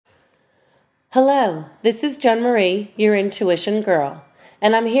Hello, this is Joan Marie, your intuition girl,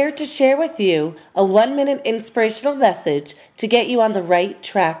 and I'm here to share with you a 1-minute inspirational message to get you on the right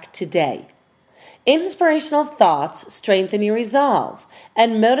track today. Inspirational thoughts strengthen your resolve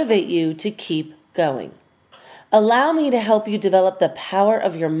and motivate you to keep going. Allow me to help you develop the power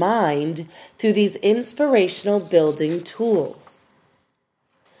of your mind through these inspirational building tools.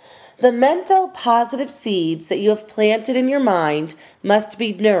 The mental positive seeds that you have planted in your mind must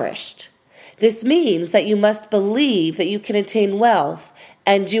be nourished. This means that you must believe that you can attain wealth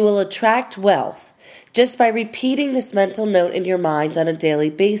and you will attract wealth just by repeating this mental note in your mind on a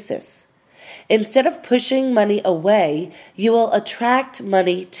daily basis. Instead of pushing money away, you will attract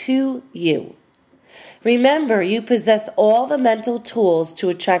money to you. Remember, you possess all the mental tools to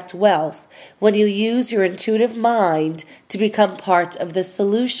attract wealth when you use your intuitive mind to become part of the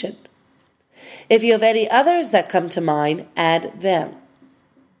solution. If you have any others that come to mind, add them.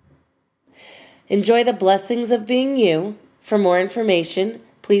 Enjoy the blessings of being you. For more information,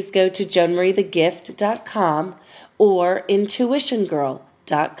 please go to joanmariethegift.com or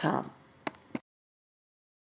intuitiongirl.com.